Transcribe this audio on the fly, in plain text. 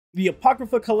The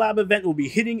Apocrypha collab event will be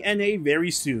hitting NA very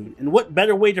soon, and what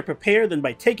better way to prepare than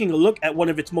by taking a look at one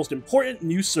of its most important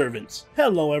new servants.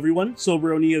 Hello everyone,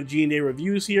 Soberoni of G&A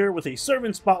Reviews here with a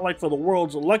servant spotlight for the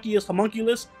world's luckiest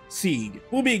homunculus, Sieg.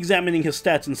 We'll be examining his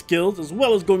stats and skills, as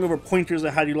well as going over pointers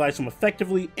on how to utilize him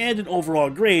effectively and an overall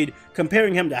grade,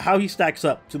 comparing him to how he stacks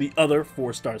up to the other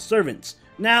 4-star servants.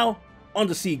 Now, on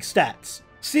to Sieg's stats.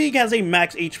 Sieg has a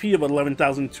max HP of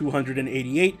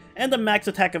 11,288 and a max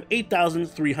attack of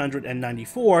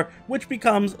 8,394, which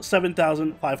becomes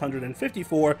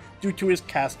 7,554 due to his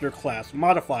caster class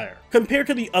modifier. Compared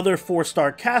to the other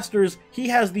 4-star casters, he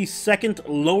has the second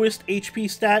lowest HP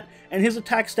stat, and his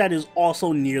attack stat is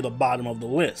also near the bottom of the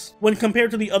list. When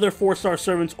compared to the other 4-star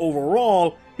servants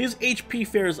overall, his HP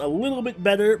fares a little bit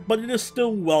better, but it is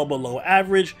still well below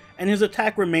average, and his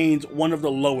attack remains one of the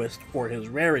lowest for his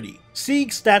rarity.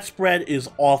 Sieg's stat spread is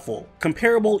awful,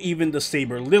 comparable even to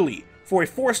Saber Lily. For a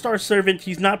 4-star servant,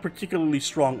 he's not particularly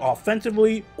strong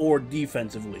offensively or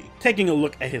defensively. Taking a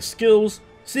look at his skills,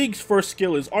 Sieg's first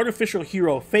skill is Artificial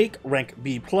Hero Fake, rank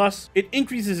B+. It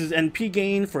increases his NP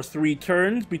gain for 3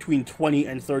 turns between 20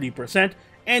 and 30%,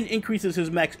 and increases his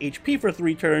max HP for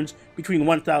 3 turns between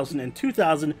 1000 and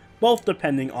 2000, both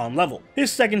depending on level.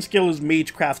 His second skill is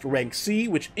Magecraft rank C,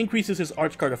 which increases his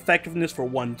arch card effectiveness for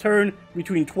 1 turn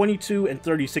between 22 and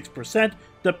 36%,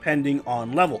 depending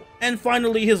on level. And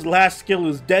finally, his last skill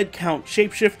is Dead Count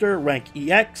Shapeshifter rank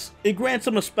EX. It grants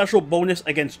him a special bonus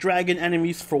against dragon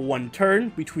enemies for 1 turn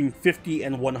between 50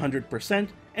 and 100%,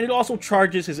 and it also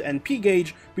charges his NP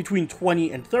gauge between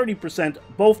 20 and 30%,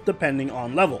 both depending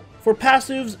on level. For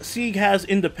passives, Sieg has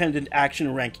Independent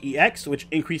Action rank EX, which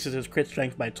increases his crit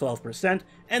strength by 12%,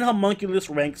 and Homunculus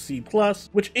rank C+,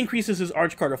 which increases his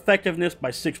arch card effectiveness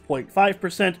by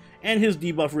 6.5% and his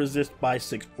debuff resist by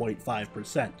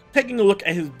 6.5%. Taking a look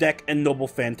at his deck and Noble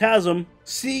Phantasm,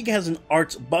 Sieg has an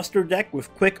Arts Buster deck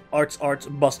with Quick Arts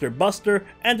Buster Buster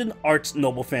and an Arts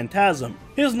Noble Phantasm.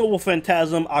 His Noble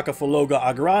Phantasm, Akafaloga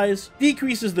Agrais,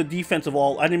 decreases the defense of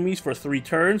all enemies for 3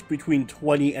 turns between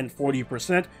 20 and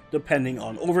 40%, depending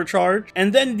on overcharge,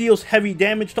 and then deals heavy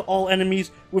damage to all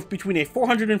enemies with between a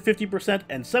 450%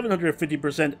 and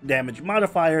 750% damage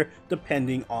modifier,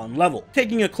 depending on level.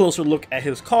 Taking a closer look at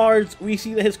his cards, we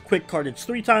see that his Quick card hits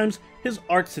 3 times, his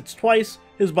Arts hits twice,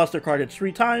 his Buster card hits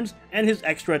 3 times, and his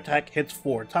extra attack hits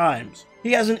 4 times.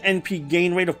 He has an NP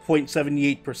gain rate of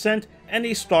 0.78% and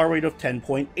a star rate of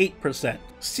 10.8%.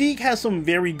 Sieg has some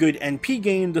very good NP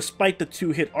gain despite the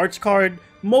 2-hit Arts card,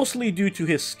 mostly due to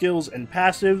his skills and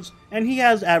passives, and he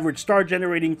has average star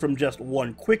generating from just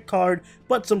 1 Quick card,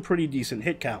 but some pretty decent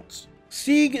hit counts.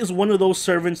 Sieg is one of those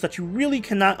servants that you really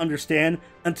cannot understand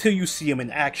until you see him in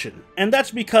action. And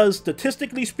that's because,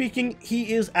 statistically speaking,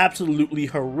 he is absolutely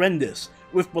horrendous,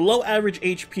 with below average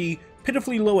HP,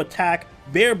 pitifully low attack,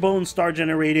 bare bones star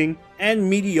generating, and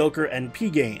mediocre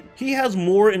NP gain. He has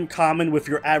more in common with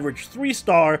your average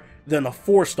 3-star than a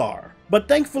 4-star. But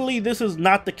thankfully, this is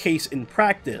not the case in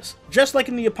practice. Just like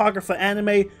in the Apocrypha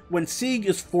anime, when Sieg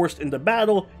is forced into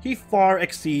battle, he far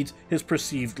exceeds his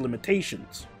perceived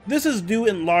limitations. This is due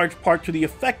in large part to the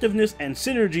effectiveness and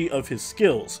synergy of his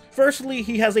skills. Firstly,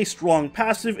 he has a strong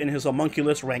passive in his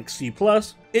Homunculus rank C+.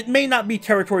 It may not be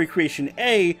Territory Creation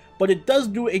A, but it does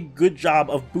do a good job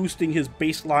of boosting his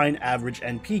baseline average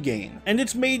NP gain. And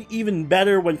it's made even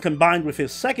better when combined with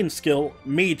his second skill,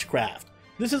 Magecraft.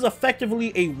 This is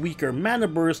effectively a weaker mana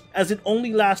burst, as it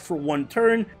only lasts for 1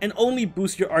 turn and only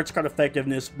boosts your arts card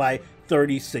effectiveness by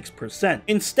 36%,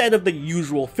 instead of the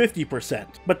usual 50%.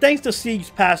 But thanks to Sieg's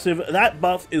passive, that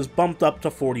buff is bumped up to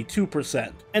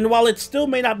 42%. And while it still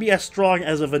may not be as strong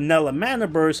as a vanilla mana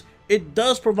burst, it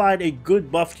does provide a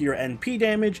good buff to your NP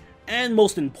damage, and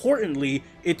most importantly,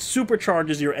 it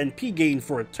supercharges your NP gain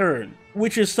for a turn,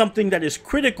 which is something that is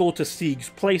critical to Sieg's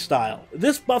playstyle.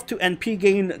 This buff to NP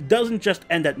gain doesn't just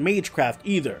end at Magecraft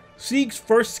either. Sieg's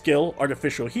first skill,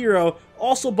 Artificial Hero,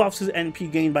 also buffs his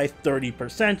NP gain by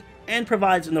 30% and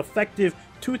provides an effective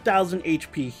 2000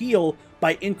 HP heal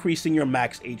by increasing your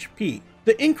max HP.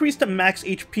 The increase to max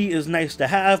HP is nice to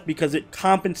have because it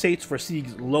compensates for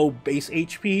Sieg's low base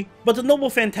HP, but the Noble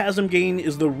Phantasm gain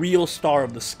is the real star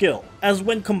of the skill, as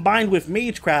when combined with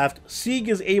Magecraft, Sieg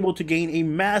is able to gain a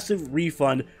massive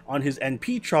refund on his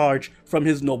NP charge from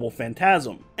his Noble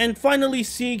Phantasm. And finally,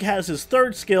 Sieg has his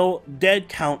third skill, Dead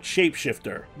Count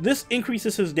Shapeshifter. This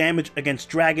increases his damage against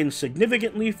dragons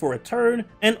significantly for a turn,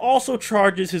 and also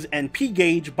charges his NP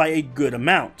gauge by a good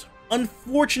amount.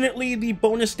 Unfortunately, the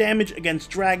bonus damage against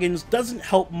dragons doesn't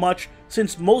help much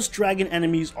since most dragon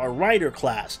enemies are rider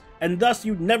class, and thus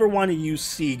you'd never want to use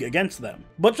Sieg against them.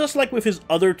 But just like with his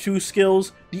other two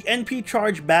skills, the NP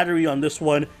charge battery on this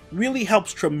one really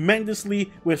helps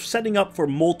tremendously with setting up for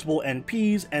multiple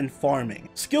NPs and farming.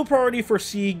 Skill priority for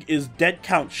Sieg is Dead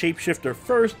Count Shapeshifter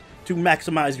first to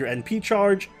maximize your NP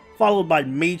charge, followed by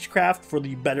Magecraft for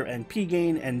the better NP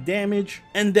gain and damage,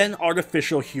 and then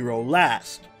Artificial Hero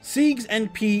last. Sieg's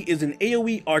NP is an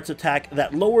AoE arts attack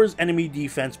that lowers enemy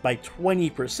defense by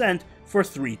 20% for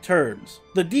 3 turns.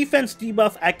 The defense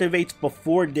debuff activates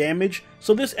before damage,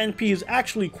 so this NP is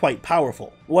actually quite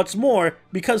powerful. What's more,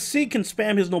 because Sieg can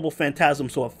spam his Noble Phantasm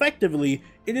so effectively,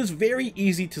 it is very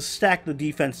easy to stack the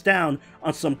defense down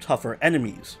on some tougher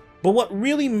enemies. But what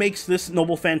really makes this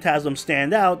Noble Phantasm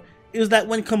stand out is that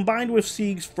when combined with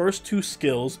Sieg's first 2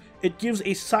 skills, it gives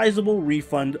a sizable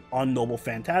refund on Noble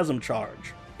Phantasm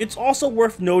charge. It's also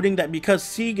worth noting that because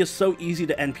Sieg is so easy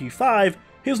to NP5,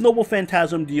 his Noble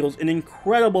Phantasm deals an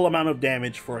incredible amount of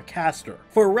damage for a caster.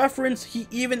 For reference, he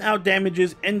even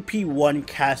outdamages NP1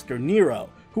 caster Nero,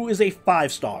 who is a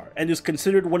 5-star and is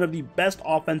considered one of the best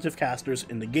offensive casters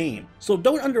in the game. So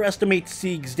don't underestimate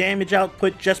Sieg's damage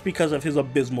output just because of his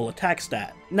abysmal attack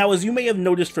stat. Now, as you may have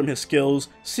noticed from his skills,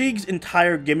 Sieg's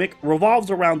entire gimmick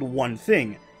revolves around one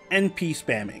thing: NP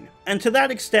spamming. And to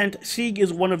that extent, Sieg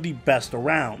is one of the best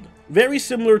around. Very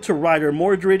similar to Rider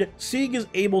Mordred, Sieg is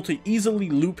able to easily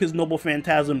loop his Noble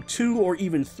Phantasm 2 or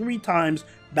even 3 times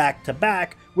back to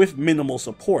back with minimal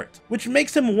support, which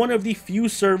makes him one of the few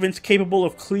servants capable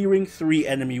of clearing 3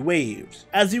 enemy waves.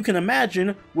 As you can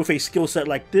imagine, with a skill set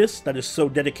like this that is so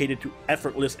dedicated to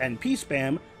effortless NP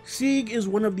spam, Sieg is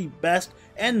one of the best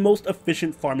and most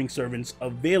efficient farming servants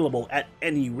available at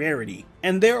any rarity.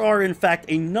 And there are in fact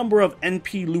a number of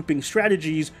NP looping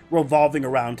strategies revolving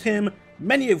around him,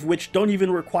 many of which don't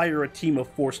even require a team of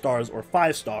 4 stars or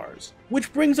 5 stars.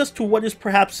 Which brings us to what is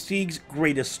perhaps Sieg's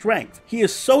greatest strength. He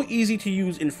is so easy to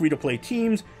use in free-to-play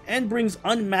teams and brings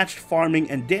unmatched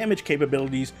farming and damage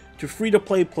capabilities to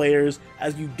free-to-play players,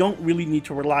 as you don't really need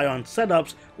to rely on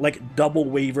setups like double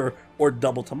Waver or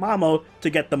double Tamamo to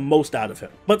get the most out of him.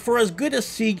 But for as good as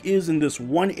Sieg is in this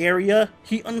one area,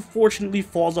 he unfortunately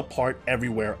falls apart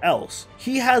everywhere else.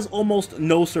 He has almost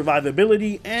no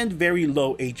survivability and very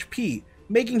low HP,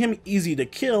 making him easy to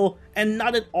kill and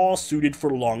not at all suited for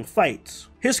long fights.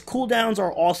 His cooldowns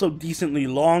are also decently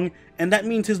long, and that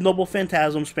means his Noble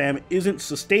Phantasm spam isn't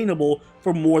sustainable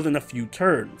for more than a few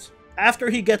turns. After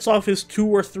he gets off his 2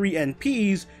 or 3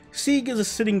 NPs, Sieg is a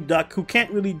sitting duck who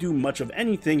can't really do much of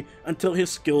anything until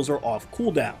his skills are off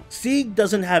cooldown. Sieg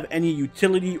doesn't have any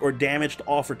utility or damage to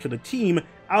offer to the team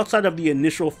outside of the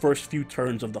initial first few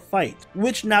turns of the fight,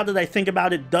 which, now that I think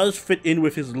about it, does fit in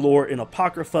with his lore in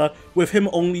Apocrypha, with him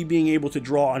only being able to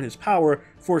draw on his power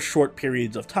for short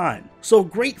periods of time. So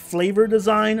great flavor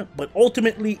design, but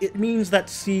ultimately it means that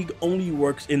Sieg only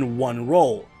works in one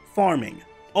role: farming.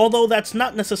 Although that's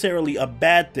not necessarily a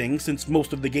bad thing since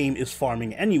most of the game is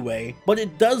farming anyway, but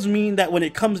it does mean that when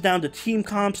it comes down to team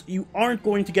comps, you aren't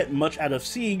going to get much out of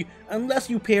Sieg unless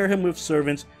you pair him with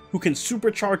servants who can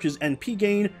supercharge his NP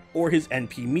gain or his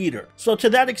NP meter. So to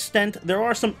that extent, there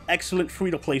are some excellent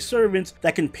free-to-play servants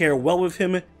that can pair well with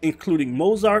him, including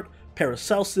Mozart,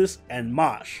 Paracelsus, and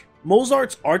Mosh.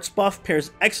 Mozart's arts buff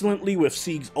pairs excellently with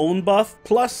Sieg's own buff,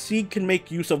 plus Sieg can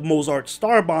make use of Mozart's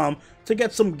Star Bomb to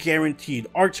get some guaranteed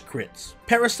arts crits.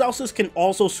 Paracelsus can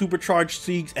also supercharge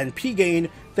Sieg's NP gain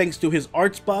thanks to his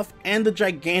arts buff and the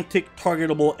gigantic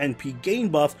targetable NP gain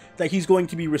buff that he's going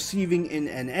to be receiving in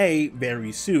NA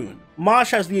very soon. Mosh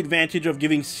has the advantage of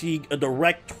giving Sieg a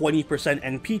direct 20%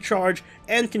 NP charge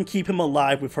and can keep him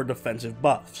alive with her defensive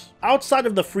buffs. Outside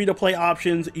of the free-to-play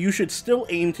options, you should still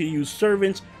aim to use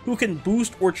servants who can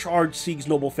boost or charge Sieg's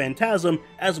Noble Phantasm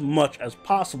as much as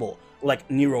possible, like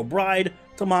Nero Bride,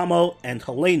 Tamamo, and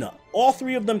Helena. All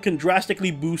 3 of them can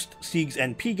drastically boost Sieg's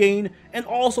NP gain and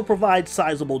also provide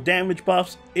sizable damage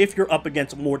buffs if you're up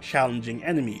against more challenging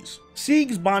enemies.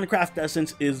 Sieg's Bondcraft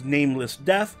Essence is Nameless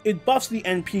Death. It buffs the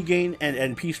NP gain and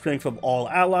NP strength of all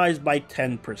allies by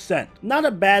 10%. Not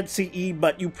a bad CE,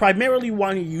 but you primarily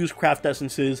want to use craft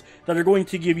essences that are going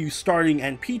to give you starting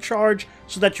NP charge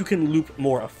so that you can loop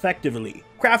more effectively.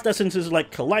 Craft essences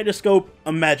like Kaleidoscope,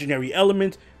 Imaginary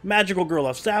Element, Magical Girl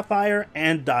of Sapphire,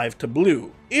 and Dive to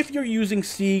Blue. If you're using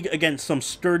Sieg against some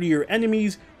sturdier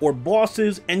enemies or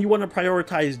bosses and you want to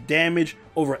prioritize damage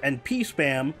over NP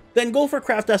spam, then go for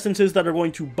craft essences that are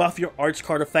going to buff your arts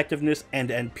card effectiveness and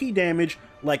NP damage,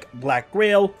 like Black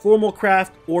Grail, Formal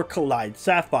Craft, or Collide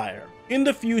Sapphire. In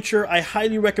the future, I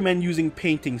highly recommend using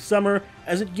Painting Summer,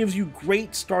 as it gives you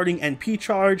great starting NP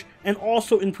charge and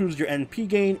also improves your NP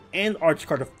gain and arts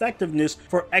card effectiveness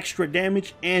for extra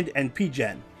damage and NP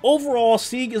gen. Overall,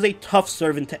 Sieg is a tough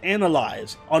servant to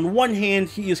analyze. On one hand,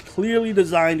 he is clearly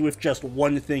designed with just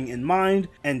one thing in mind,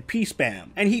 NP spam,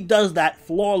 and he does that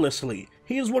flawlessly.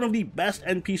 He is one of the best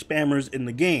NP spammers in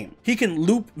the game. He can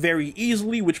loop very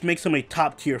easily, which makes him a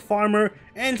top tier farmer,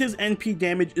 and his NP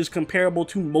damage is comparable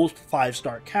to most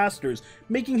 5-star casters,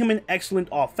 making him an excellent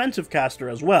offensive caster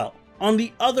as well. On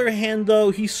the other hand though,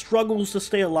 he struggles to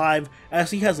stay alive as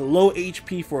he has low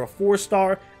HP for a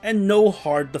 4-star and no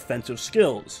hard defensive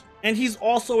skills. And he's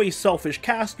also a selfish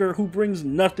caster who brings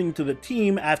nothing to the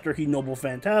team after he Noble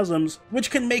Phantasms, which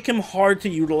can make him hard to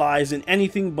utilize in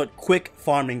anything but quick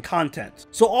farming content.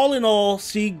 So all in all,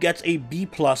 Sieg gets a B+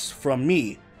 from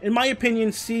me. In my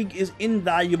opinion, Sieg is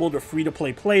invaluable to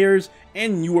free-to-play players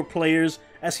and newer players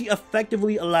as he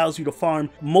effectively allows you to farm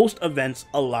most events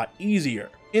a lot easier.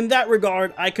 In that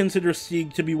regard, I consider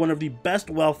Sieg to be one of the best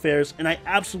welfares, and I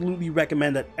absolutely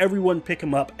recommend that everyone pick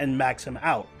him up and max him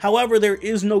out. However, there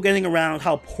is no getting around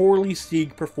how poorly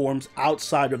Sieg performs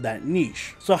outside of that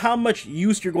niche. So how much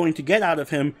use you're going to get out of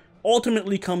him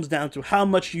ultimately comes down to how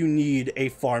much you need a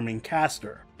farming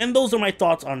caster. And those are my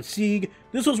thoughts on Sieg.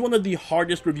 This was one of the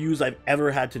hardest reviews I've ever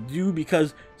had to do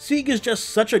because Sieg is just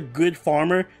such a good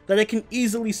farmer that I can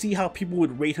easily see how people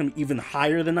would rate him even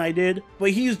higher than I did,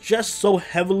 but he's just so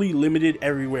heavily limited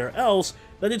everywhere else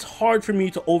that it's hard for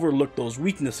me to overlook those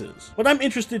weaknesses. But I'm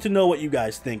interested to know what you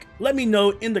guys think. Let me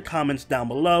know in the comments down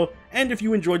below, and if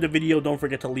you enjoyed the video, don't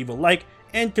forget to leave a like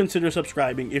and consider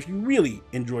subscribing if you really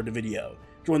enjoyed the video.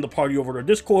 Join the party over to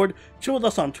Discord, chill with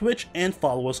us on Twitch, and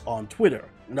follow us on Twitter.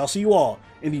 And I'll see you all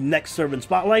in the next Servant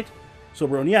Spotlight.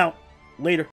 Soberoni out. Later.